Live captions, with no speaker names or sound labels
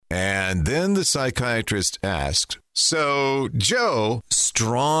And then the psychiatrist asked, "So, Joe,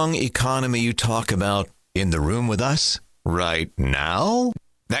 strong economy you talk about in the room with us right now?"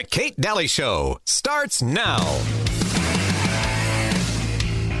 The Kate Dalley Show starts now.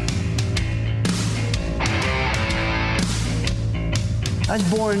 I was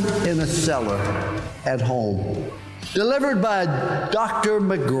born in a cellar at home, delivered by Dr.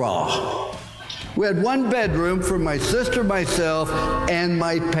 McGraw. We had one bedroom for my sister, myself, and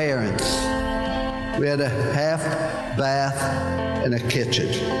my parents. We had a half bath and a kitchen.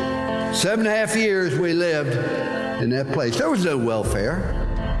 7.5 years we lived in that place. There was no welfare.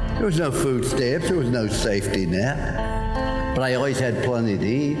 There was no food stamps. There was no safety net. But I always had plenty to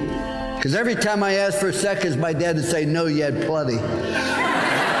eat. Because every time I asked for seconds, my dad would say, "No, you had plenty."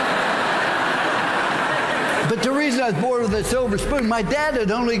 But the reason I was born with a silver spoon, my dad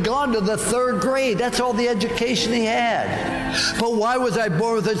had only gone to the 3rd grade. That's all the education he had. But why was I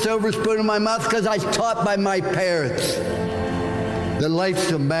born with a silver spoon in my mouth? Because I was taught by my parents that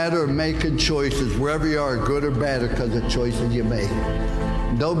life's a matter of making choices, wherever you are, good or bad, because of choices you make.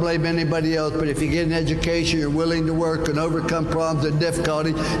 Don't blame anybody else, but if you get an education, you're willing to work and overcome problems and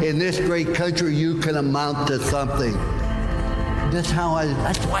difficulties, in this great country, you can amount to something. That's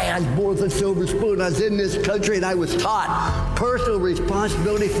why I was born with a silver spoon. I was in this country and I was taught personal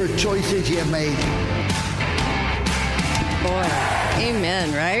responsibility for choices you make. Boy,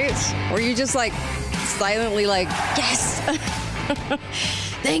 amen, right? Or you just silently yes.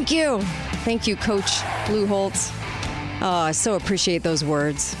 Thank you. Thank you, Coach Lou Holtz. Oh, I so appreciate those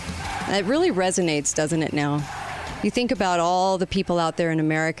words. It really resonates, doesn't it now? You think about all the people out there in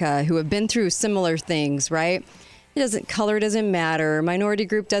America who have been through similar things, right? Color doesn't matter. Minority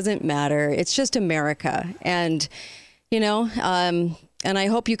group doesn't matter. It's just America. And, and I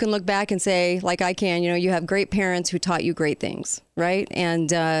hope you can look back and say, like I can, you have great parents who taught you great things, right?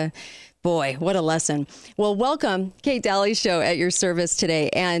 And boy, what a lesson. Well, welcome, Kate Dalley Show at your service today.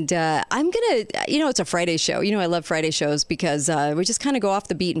 And I'm going to, it's a Friday show. I love Friday shows because we just kind of go off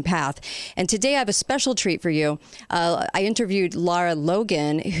the beaten path. And today I have a special treat for you. I interviewed Lara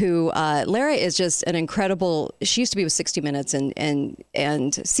Logan, who, Lara is just an incredible, she used to be with 60 Minutes and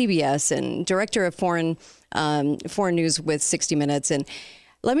CBS and director of foreign news with 60 Minutes. And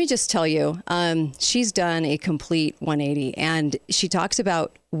let me just tell you, she's done a complete 180, and she talks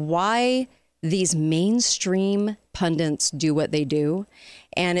about why these mainstream pundits do what they do.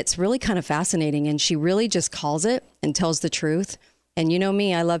 And it's really kind of fascinating. And she really just calls it and tells the truth. And you know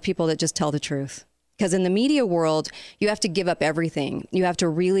me, I love people that just tell the truth. Because in the media world, you have to give up everything. You have to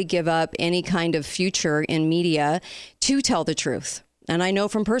really give up any kind of future in media to tell the truth. And I know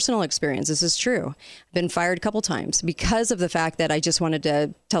from personal experience, this is true. I've been fired a couple times because of the fact that I just wanted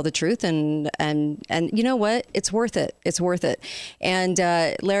to tell the truth. And you know what? It's worth it. It's worth it. And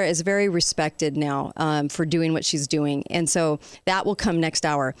Lara is very respected now for doing what she's doing. And so that will come next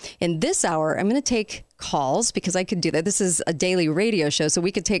hour. In this hour, I'm going to take calls because I could do that. This is a daily radio show, so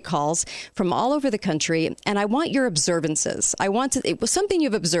we could take calls from all over the country. And I want your observances. It was something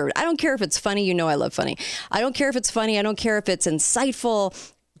you've observed. I don't care if it's funny. I love funny. I don't care if it's funny. I don't care if it's insightful.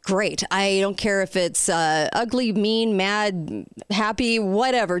 Great. I don't care if it's ugly, mean, mad, happy,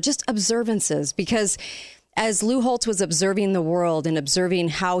 whatever. Just observances, because as Lou Holtz was observing the world and observing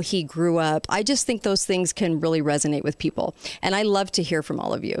how he grew up, I just think those things can really resonate with people. And I love to hear from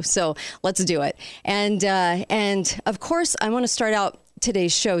all of you. So let's do it. And of course, I want to start out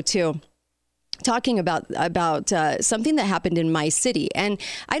today's show, too, talking about something that happened in my city. And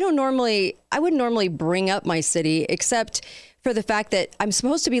I wouldn't normally bring up my city, except for the fact that I'm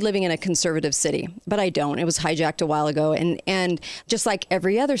supposed to be living in a conservative city, but I don't. It was hijacked a while ago, and just like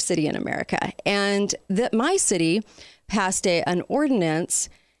every other city in America. And that my city passed an ordinance.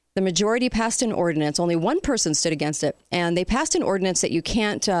 The majority passed an ordinance. Only one person stood against it, and they passed an ordinance that you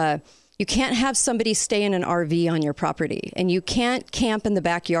can't have somebody stay in an RV on your property, and you can't camp in the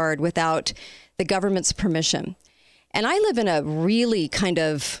backyard without the government's permission. And I live in a really kind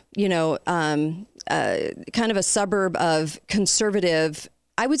of, kind of a suburb of conservative.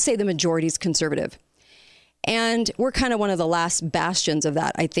 I would say the majority is conservative. And we're kind of one of the last bastions of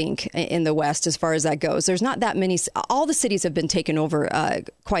that, I think, in the West, as far as that goes. There's not that many. All the cities have been taken over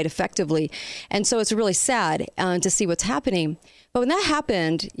quite effectively. And so it's really sad to see what's happening. But when that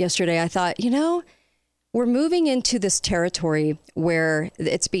happened yesterday, I thought, we're moving into this territory where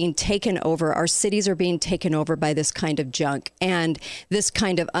it's being taken over. Our cities are being taken over by this kind of junk and this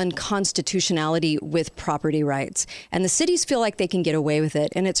kind of unconstitutionality with property rights. And the cities feel like they can get away with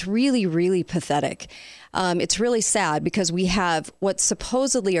it. And it's really, really pathetic. It's really sad because we have what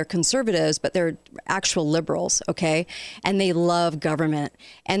supposedly are conservatives, but they're actual liberals, okay? And they love government.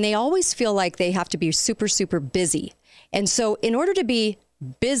 And they always feel like they have to be super, super busy. And so in order to be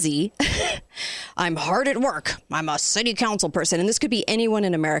busy, I'm hard at work, I'm a city council person, and this could be anyone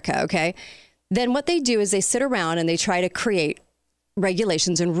in America, okay? Then what they do is they sit around and they try to create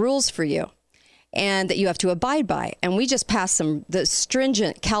regulations and rules for you and that you have to abide by. And we just passed the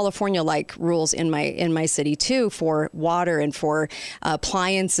stringent California-like rules in my city too, for water and for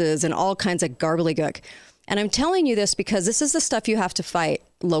appliances and all kinds of gobbledygook. And I'm telling you this because this is the stuff you have to fight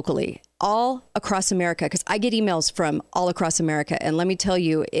locally, all across America, because I get emails from all across America. And let me tell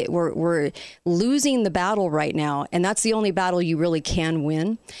you, we're losing the battle right now. And that's the only battle you really can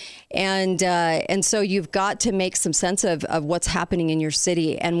win. And so you've got to make some sense of what's happening in your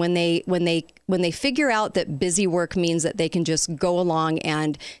city. And when they figure out that busy work means that they can just go along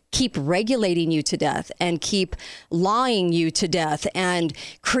and keep regulating you to death and keep lying you to death and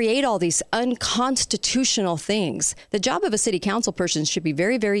create all these unconstitutional things, the job of a city council person should be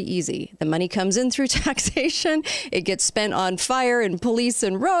very, very easy. The money comes in through taxation. It gets spent on fire and police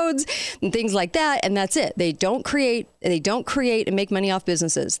and roads and things like that. And that's it. They don't create and make money off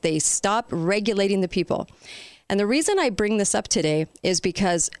businesses. They stop regulating the people. And the reason I bring this up today is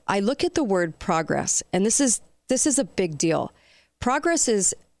because I look at the word progress, and this is a big deal. Progress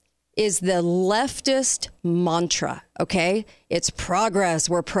is the leftist mantra, okay? It's progress.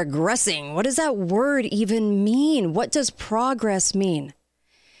 We're progressing. What does that word even mean? What does progress mean?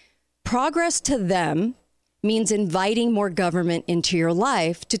 Progress to them means inviting more government into your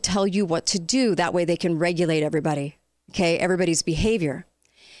life to tell you what to do. That way they can regulate everybody, okay? Everybody's behavior.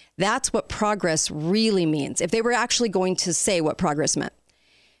 That's what progress really means. If they were actually going to say what progress meant.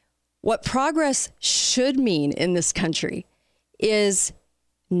 What progress should mean in this country is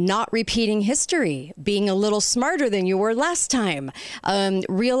not repeating history, being a little smarter than you were last time,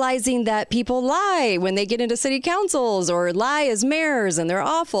 realizing that people lie when they get into city councils or lie as mayors and they're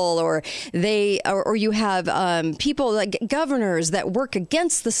awful, or you have people like governors that work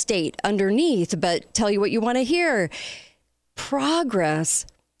against the state underneath, but tell you what you want to hear. Progress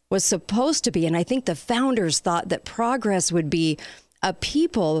was supposed to be, and I think the founders thought that progress would be a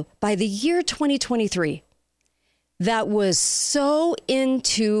people by the year 2023 that was so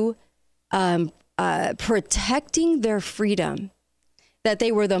into protecting their freedom that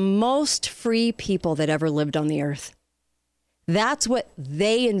they were the most free people that ever lived on the earth. That's what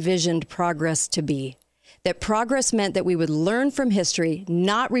they envisioned progress to be. That progress meant that we would learn from history,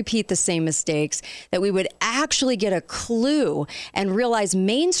 not repeat the same mistakes, that we would actually get a clue and realize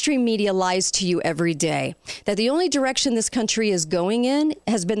mainstream media lies to you every day, that the only direction this country is going in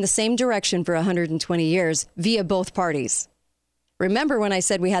has been the same direction for 120 years via both parties. Remember when I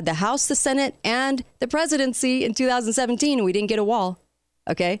said we had the House, the Senate, and the presidency in 2017, and we didn't get a wall,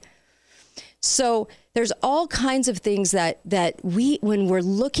 okay? So there's all kinds of things that we, when we're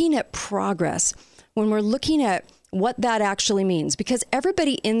looking at progress, when we're looking at what that actually means, because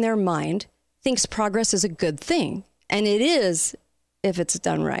everybody in their mind thinks progress is a good thing. And it is if it's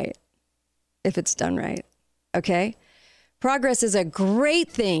done right. If it's done right. Okay? Progress is a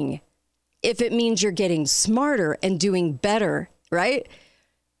great thing if it means you're getting smarter and doing better, right?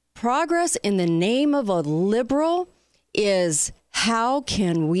 Progress in the name of a liberal is how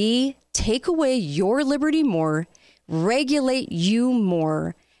can we take away your liberty more, regulate you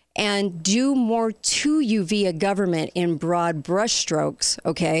more, and do more to you via government in broad brushstrokes,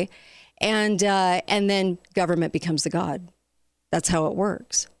 okay? And then government becomes the God. That's how it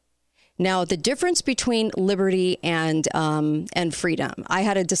works. Now, the difference between liberty and freedom. I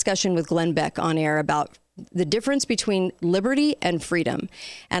had a discussion with Glenn Beck on air about the difference between liberty and freedom.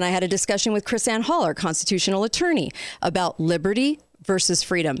 And I had a discussion with Chris Ann Hall, our constitutional attorney, about liberty versus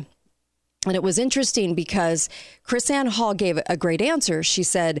freedom. And it was interesting because Chris Ann Hall gave a great answer. She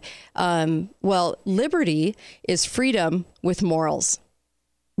said, well, liberty is freedom with morals.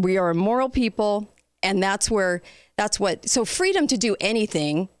 We are a moral people. And so freedom to do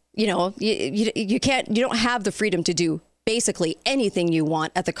anything, you don't have the freedom to do basically anything you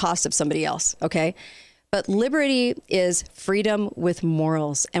want at the cost of somebody else. Okay. But liberty is freedom with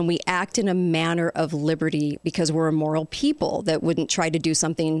morals, and we act in a manner of liberty because we're a moral people that wouldn't try to do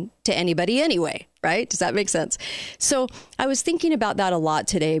something to anybody anyway, right? Does that make sense? So I was thinking about that a lot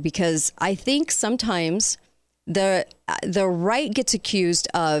today because I think sometimes the right gets accused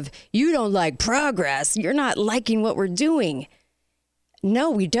of, you don't like progress. You're not liking what we're doing.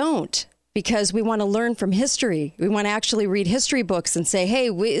 No, we don't. Because we want to learn from history. We want to actually read history books and say, hey,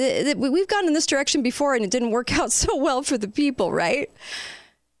 we've gone in this direction before and it didn't work out so well for the people, right?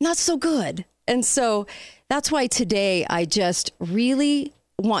 Not so good. And so that's why today I just really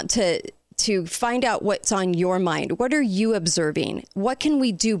want to find out what's on your mind. What are you observing? What can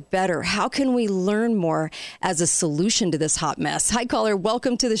we do better? How can we learn more as a solution to this hot mess? Hi, caller.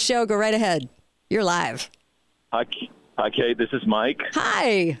 Welcome to the show. Go right ahead. You're live. Hi, Kate. This is Mike.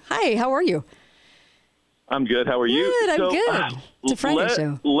 Hi. How are you? I'm good. How are you? Good. I'm good. It's a Friday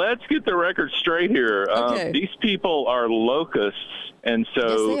show. Let's get the record straight here. Okay. These people are locusts, and so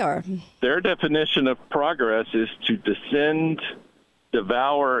yes, they are. Their definition of progress is to descend,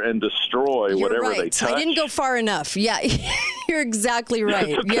 devour, and destroy You're whatever right. they touch. I didn't go far enough. Yeah, you're exactly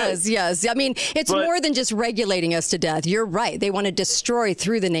right. Okay. Yes. I mean, it's more than just regulating us to death. You're right. They want to destroy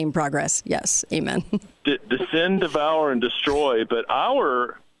through the name progress. Yes. Amen. Descend, devour, and destroy. But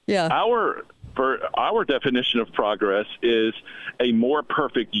our definition of progress is a more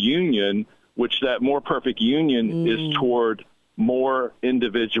perfect union, which that more perfect union is toward more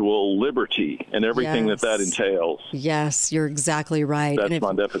individual liberty and everything that entails. Yes, you're exactly right. That's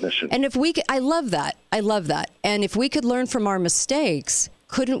my definition. And if we could, I love that. And if we could learn from our mistakes,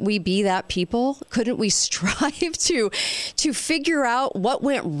 couldn't we be that people? Couldn't we strive to figure out what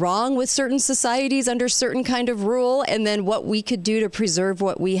went wrong with certain societies under certain kind of rule, and then what we could do to preserve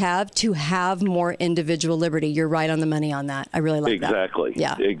what we have to have more individual liberty? You're right on the money on that. I really like that. Exactly.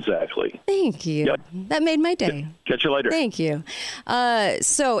 Yeah. Exactly. Thank you. Yep. That made my day. Catch you later. Thank you.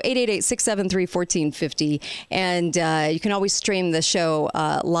 So 888-673-1450. And you can always stream the show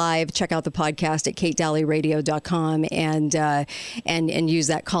live. Check out the podcast at katedalleyradio.com and use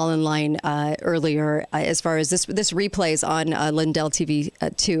that call-in line earlier as far as this replays on Lindell TV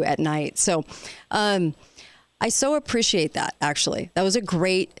 2 at night. So I so appreciate that, actually. That was a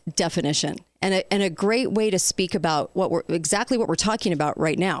great definition and a great way to speak about what we're talking about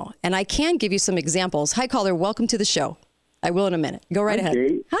right now. And I can give you some examples. Hi, caller. Welcome to the show. I will in a minute. Go right ahead.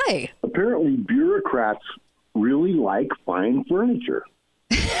 Kate. Hi. Apparently, bureaucrats really like fine furniture.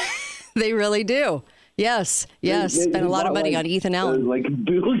 They really do. Yes. Spent a lot of money on Ethan Allen. Like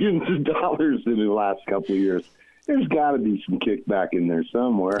billions of dollars in the last couple of years. There's got to be some kickback in there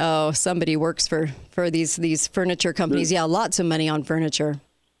somewhere. Oh, somebody works for these furniture companies. Yeah, lots of money on furniture.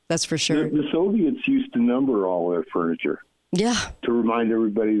 That's for sure. The Soviets used to number all their furniture. Yeah. To remind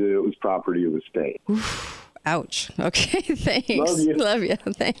everybody that it was property of the state. Oof, ouch. Okay, thanks. Love you.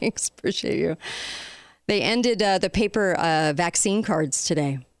 Thanks. Appreciate you. They ended the paper vaccine cards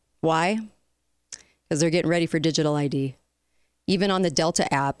today. Why? Because they're getting ready for digital ID. Even on the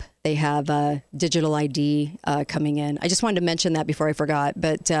Delta app, they have digital ID coming in. I just wanted to mention that before I forgot.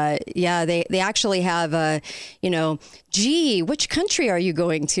 But they actually have, gee, which country are you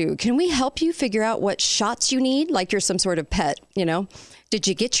going to? Can we help you figure out what shots you need? Like you're some sort of pet, Did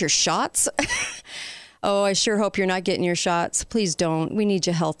you get your shots? Oh, I sure hope you're not getting your shots. Please don't. We need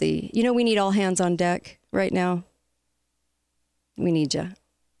you healthy. We need all hands on deck right now. We need you.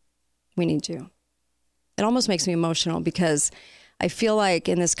 We need you. It almost makes me emotional because I feel like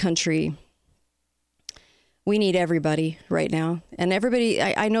in this country, we need everybody right now. And everybody,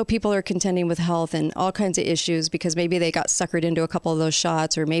 I know people are contending with health and all kinds of issues because maybe they got suckered into a couple of those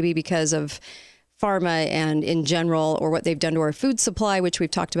shots, or maybe because of pharma and in general, or what they've done to our food supply, which we've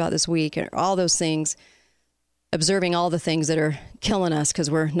talked about this week, and all those things, observing all the things that are killing us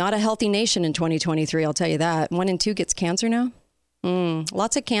because we're not a healthy nation in 2023. I'll tell you that. 1 in 2 gets cancer now.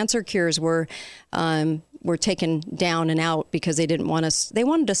 Lots of cancer cures were taken down and out because they didn't want us. They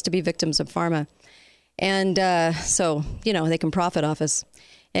wanted us to be victims of pharma. And so, they can profit off us.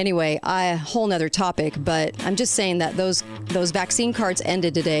 Anyway, a whole nother topic, but I'm just saying that those vaccine cards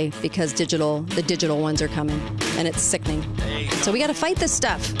ended today because the digital ones are coming, and it's sickening. So we got to fight this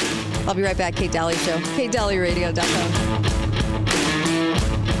stuff. I'll be right back. Kate Dalley Show, katedalleyradio.com.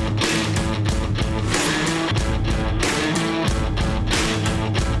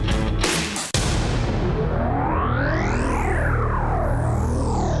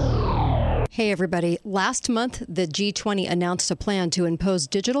 Hey, everybody. Last month, the G20 announced a plan to impose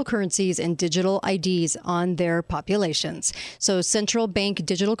digital currencies and digital IDs on their populations. So central bank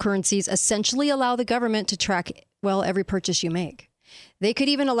digital currencies essentially allow the government to track, every purchase you make. They could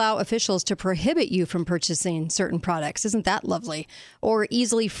even allow officials to prohibit you from purchasing certain products. Isn't that lovely? Or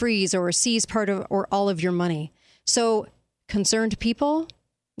easily freeze or seize part of or all of your money. So concerned people,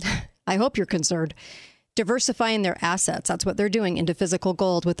 I hope you're concerned. Diversifying their assets. That's what they're doing into physical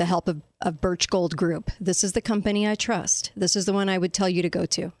gold with the help of Birch Gold Group. This is the company I trust. This is the one I would tell you to go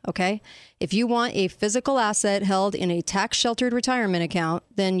to, okay? If you want a physical asset held in a tax-sheltered retirement account,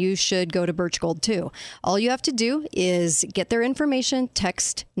 then you should go to Birch Gold too. All you have to do is get their information,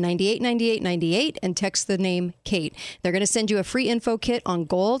 text 989898, and text the name Kate. They're going to send you a free info kit on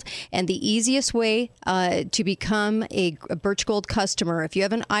gold, and the easiest way to become a Birch Gold customer, if you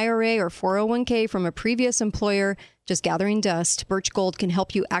have an IRA or 401k from a previous employer, just gathering dust, Birch Gold can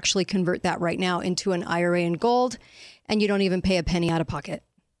help you actually convert that right now into an IRA in gold, and you don't even pay a penny out of pocket.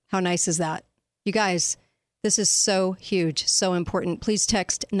 How nice is that? You guys, this is so huge, so important. Please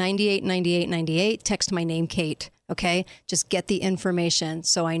text 989898. Text my name, Kate, okay? Just get the information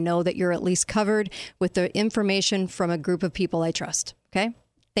so I know that you're at least covered with the information from a group of people I trust, okay?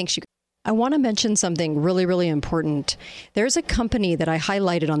 Thanks, you guys. I want to mention something really, really important. There's a company that I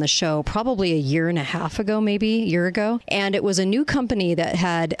highlighted on the show probably a year and a half ago, maybe a year ago. And it was a new company that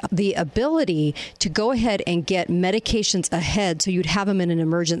had the ability to go ahead and get medications ahead so you'd have them in an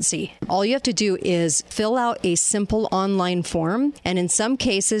emergency. All you have to do is fill out a simple online form, and in some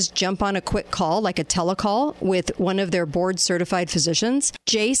cases, jump on a quick call, like a telecall, with one of their board certified physicians,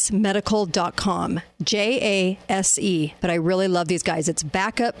 JaceMedical.com, JASE. But I really love these guys. It's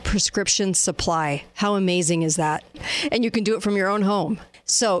backup prescription supply. How amazing is that? And you can do it from your own home.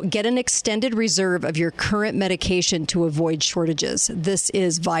 So get an extended reserve of your current medication to avoid shortages. This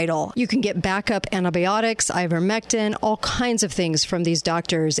is vital. You can get backup antibiotics, ivermectin, all kinds of things from these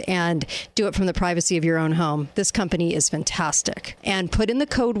doctors, and do it from the privacy of your own home. This company is fantastic. And put in the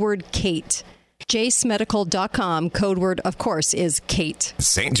code word Kate. JaceMedical.com. Code word, of course, is Kate.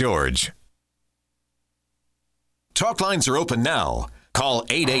 St. George. Talk lines are open now. Call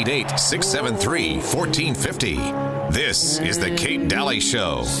 888-673-1450. This is the Kate Dalley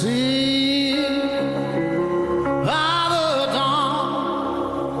Show. Oh,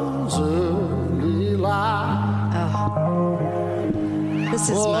 this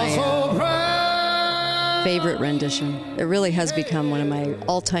is my favorite rendition. It really has become one of my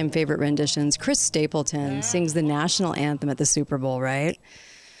all-time favorite renditions. Chris Stapleton sings the national anthem at the Super Bowl, right?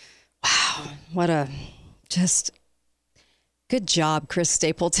 Wow, what a just... Good job, Chris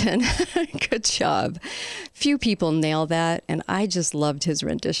Stapleton. Good job. Few people nail that, and I just loved his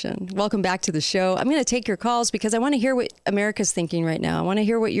rendition. Welcome back to the show. I'm going to take your calls because I want to hear what America's thinking right now. I want to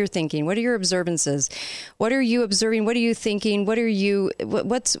hear what you're thinking. What are your observances? What are you observing? What are you thinking?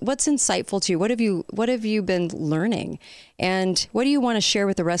 What's insightful to you? What have you been learning? And what do you want to share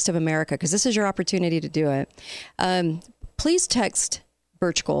with the rest of America? Because this is your opportunity to do it. Please text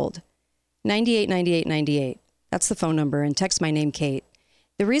Birch Gold 989898. That's the phone number, and text my name, Kate.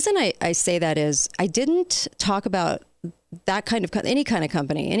 The reason I say that is I didn't talk about that kind of any kind of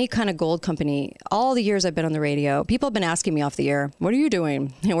company, any kind of gold company. All the years I've been on the radio, people have been asking me off the air, what are you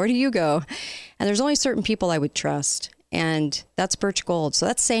doing? Where do you go? And there's only certain people I would trust, and that's Birch Gold. So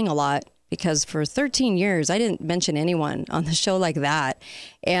that's saying a lot, because for 13 years, I didn't mention anyone on the show like that.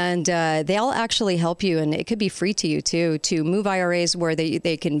 And they'll actually help you, and it could be free to you, too, to move IRAs where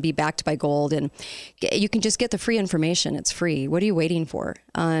they can be backed by gold. And you can just get the free information. It's free. What are you waiting for?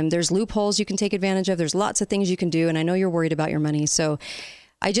 There's loopholes you can take advantage of. There's lots of things you can do, and I know you're worried about your money. So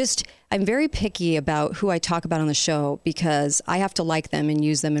I'm very picky about who I talk about on the show, because I have to like them and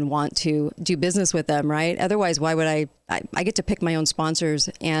use them and want to do business with them, right? Otherwise, why would I get to pick my own sponsors,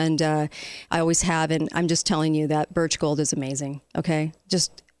 and I always have. And I'm just telling you that Birch Gold is amazing. Okay.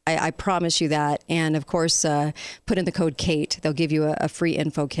 I promise you that. And of course, put in the code Kate. They'll give you a free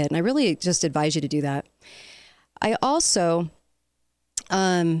info kit. And I really just advise you to do that. I also,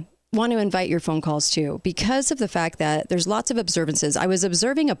 want to invite your phone calls too, because of the fact that there's lots of observances. I was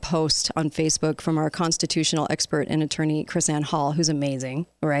observing a post on Facebook from our constitutional expert and attorney, Chris Ann Hall, who's amazing,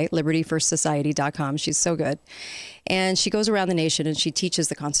 right? LibertyFirstSociety.com. She's so good. And she goes around the nation and she teaches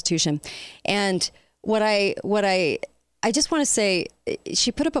the Constitution. And what I just want to say, she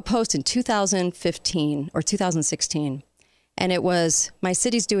put up a post in 2015 or 2016. And it was, my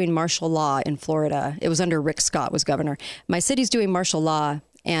city's doing martial law in Florida. It was under Rick Scott was governor. My city's doing martial law.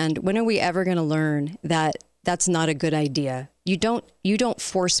 And when are we ever going to learn that that's not a good idea? You don't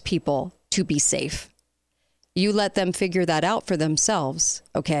force people to be safe. You let them figure that out for themselves,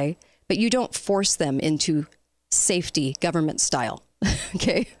 okay? But you don't force them into safety government style,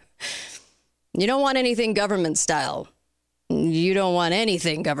 okay? You don't want anything government style. You don't want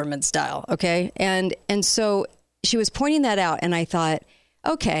anything government style, okay? And so she was pointing that out, and I thought,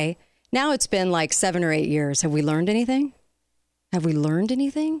 okay, now it's been like 7 or 8 years. Have we learned anything? Have we learned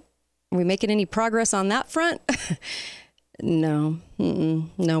anything? Are we making any progress on that front? No.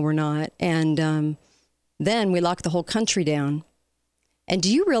 No, we're not. And then we locked the whole country down. And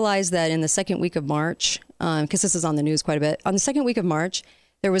do you realize that in the second week of March, because this is on the news quite a bit, on the second week of March,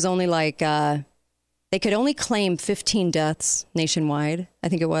 there was only they could only claim 15 deaths nationwide. I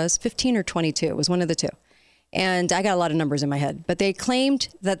think it was 15 or 22. It was one of the two. And I got a lot of numbers in my head, but they claimed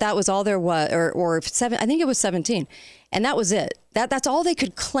that was all there was, or seven. I think it was 17, and that was it. That's all they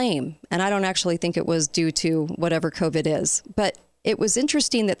could claim. And I don't actually think it was due to whatever COVID is, but it was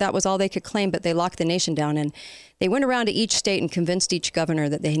interesting that was all they could claim. But they locked the nation down, and they went around to each state and convinced each governor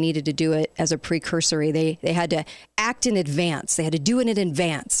that they needed to do it as a precursory. They had to act in advance. They had to do it in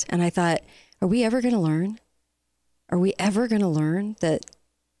advance. And I thought, are we ever going to learn? Are we ever going to learn that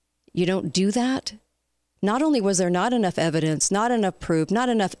you don't do that? Not only was there not enough evidence, not enough proof, not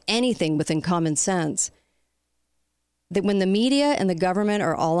enough anything within common sense, that when the media and the government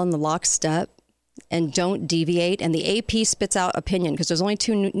are all on the lockstep and don't deviate, and the AP spits out opinion, because there's only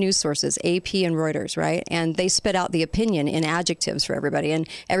two news sources, AP and Reuters, right? And they spit out the opinion in adjectives for everybody, and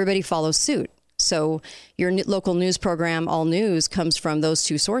everybody follows suit. So your local news program, All News, comes from those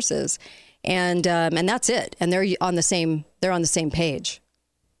two sources, and that's it. And they're on the same page,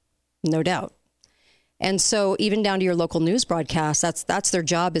 no doubt. And so even down to your local news broadcast, that's their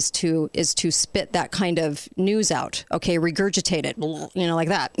job, is to spit that kind of news out. Okay, regurgitate it, like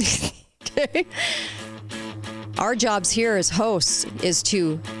that. Okay. Our jobs here as hosts is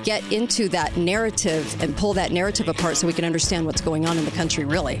to get into that narrative and pull that narrative apart so we can understand what's going on in the country,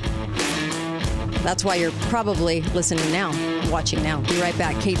 really. That's why you're probably listening now, watching now. Be right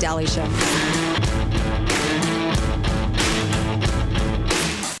back. Kate Dalley Show.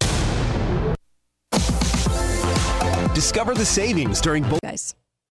 Discover the savings during both. Guys.